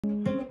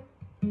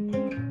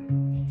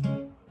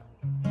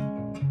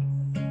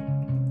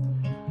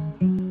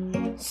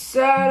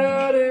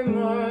Saturday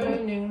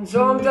morning,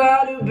 jumped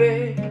out of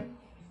bed,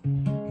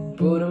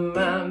 put on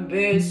my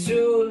bed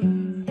suit,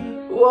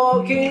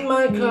 walk in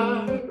my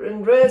car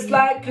and dress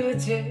like a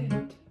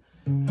jet,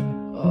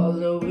 all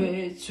the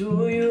way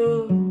to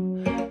you.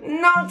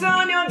 Knocked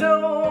on your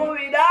door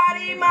with that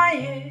in my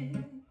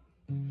hand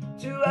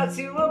to ask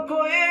you a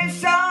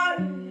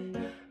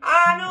question.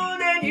 I know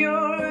that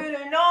you're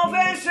an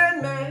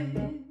old-fashioned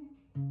man,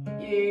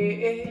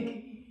 yeah.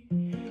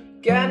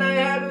 Can I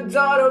have a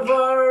daughter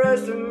for the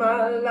rest of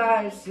my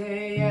life?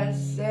 Say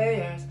yes,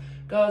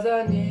 cause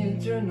I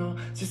need to know.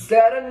 She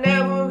said I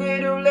never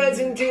get a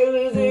blessing till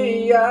the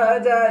day I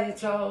die.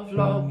 Tough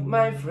luck,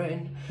 my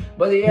friend,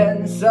 but the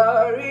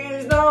answer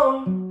is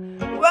no.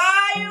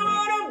 Why you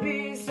wanna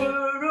be so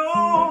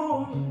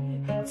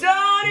rude?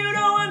 Don't you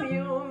know I'm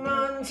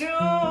human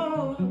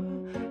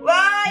too?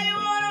 Why you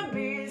wanna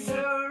be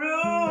so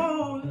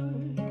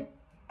rude?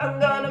 I'm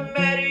gonna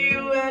marry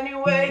you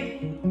anyway.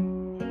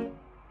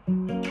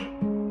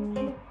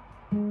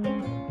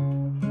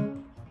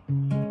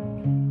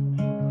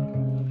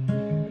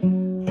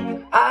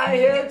 I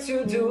hate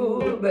to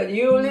do, but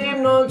you leave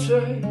no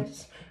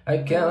choice. I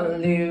can't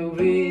live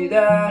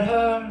without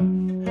her.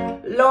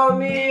 Love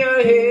me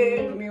or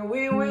hate me,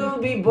 we will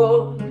be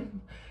both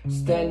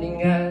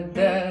standing at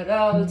that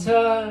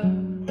altar.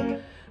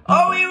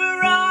 Or we will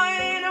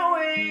run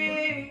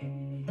away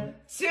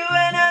to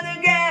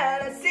another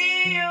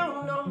galaxy.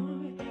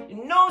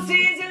 You know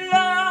she's in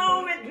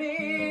love with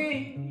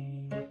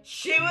me.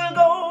 She will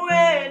go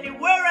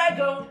anywhere I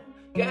go.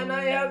 Can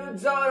I have a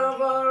daughter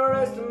for the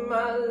rest of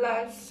my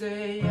life?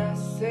 Say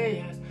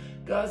yes,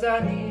 cause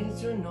I need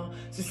to know.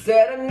 She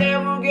said I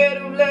never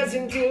get a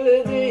blessing till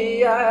the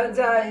day I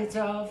die.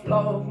 Tough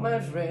love, my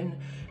friend,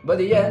 but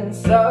the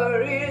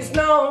answer is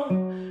no.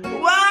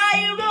 Why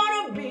you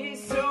gonna be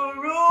so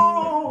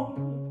rude?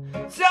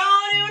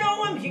 Don't you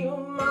know I'm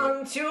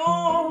human too?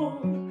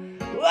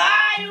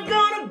 Why you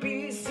gonna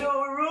be so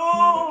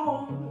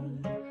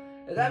rude?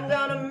 I'm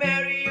gonna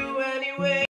marry you anyway.